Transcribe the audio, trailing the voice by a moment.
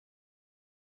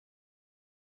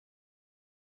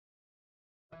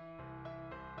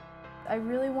I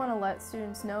really want to let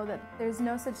students know that there's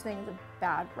no such thing as a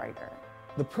bad writer.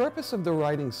 The purpose of the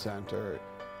Writing Center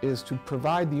is to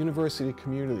provide the university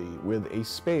community with a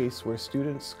space where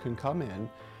students can come in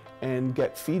and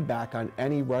get feedback on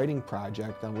any writing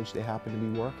project on which they happen to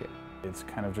be working. It's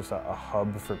kind of just a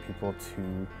hub for people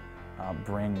to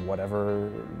bring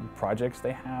whatever projects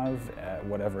they have at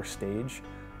whatever stage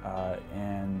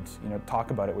and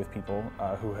talk about it with people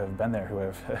who have been there, who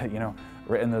have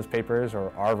written those papers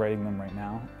or are writing them right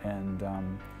now, and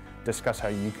discuss how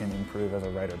you can improve as a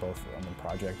writer, both on the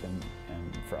project and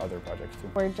for other projects too.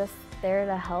 We're just there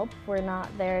to help. We're not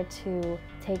there to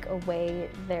take away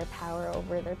their power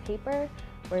over their paper.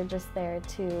 We're just there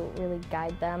to really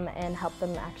guide them and help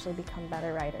them actually become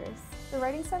better writers. The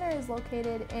Writing Center is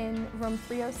located in room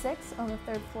 306 on the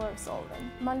 3rd floor of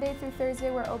Sullivan. Monday through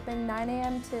Thursday we're open 9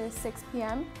 a.m. to 6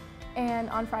 p.m. and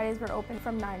on Fridays we're open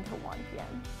from 9 to 1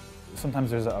 p.m.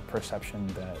 Sometimes there's a perception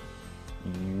that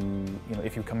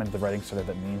if you come into the Writing Center,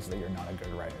 that means that you're not a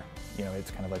good writer.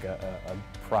 It's kind of like a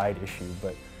pride issue,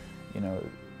 but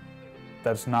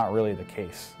that's not really the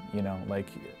case.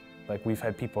 Like we've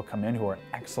had people come in who are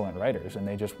excellent writers and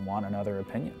they just want another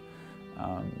opinion.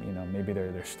 Maybe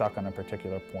they're stuck on a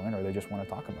particular point or they just want to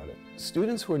talk about it.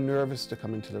 Students who are nervous to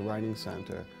come into the Writing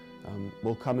Center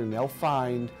will come in, they'll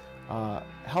find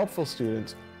helpful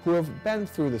students who have been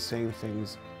through the same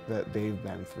things that they've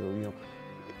been through.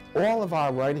 All of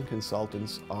our writing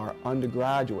consultants are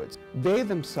undergraduates. They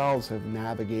themselves have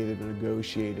navigated and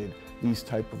negotiated these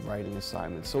type of writing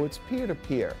assignments. So it's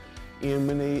peer-to-peer. And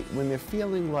when they're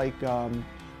feeling like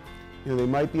they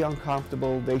might be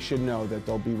uncomfortable, they should know that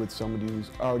they'll be with somebody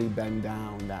who's already been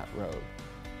down that road.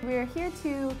 We're here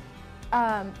to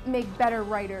make better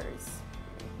writers.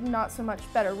 Not so much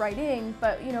better writing,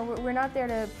 but we're not there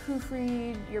to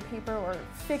proofread your paper or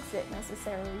fix it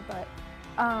necessarily, but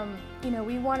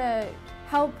we want to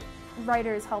help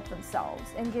writers help themselves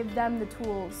and give them the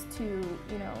tools to,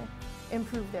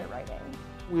 improve their writing.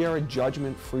 We are a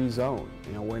judgment-free zone.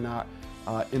 We're not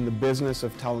in the business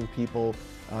of telling people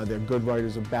they're good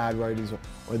writers or bad writers,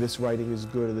 or this writing is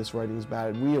good or this writing is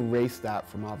bad. We erase that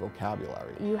from our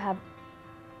vocabulary. You have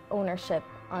ownership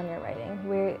on your writing.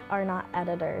 We are not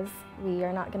editors. We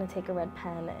are not going to take a red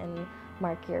pen and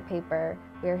mark your paper.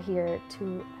 We're here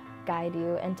to guide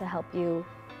you and to help you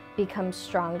become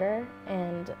stronger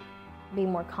and be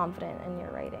more confident in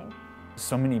your writing.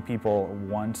 So many people,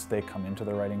 once they come into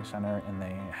the Writing Center and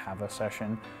they have a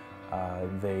session,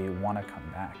 they want to come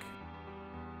back.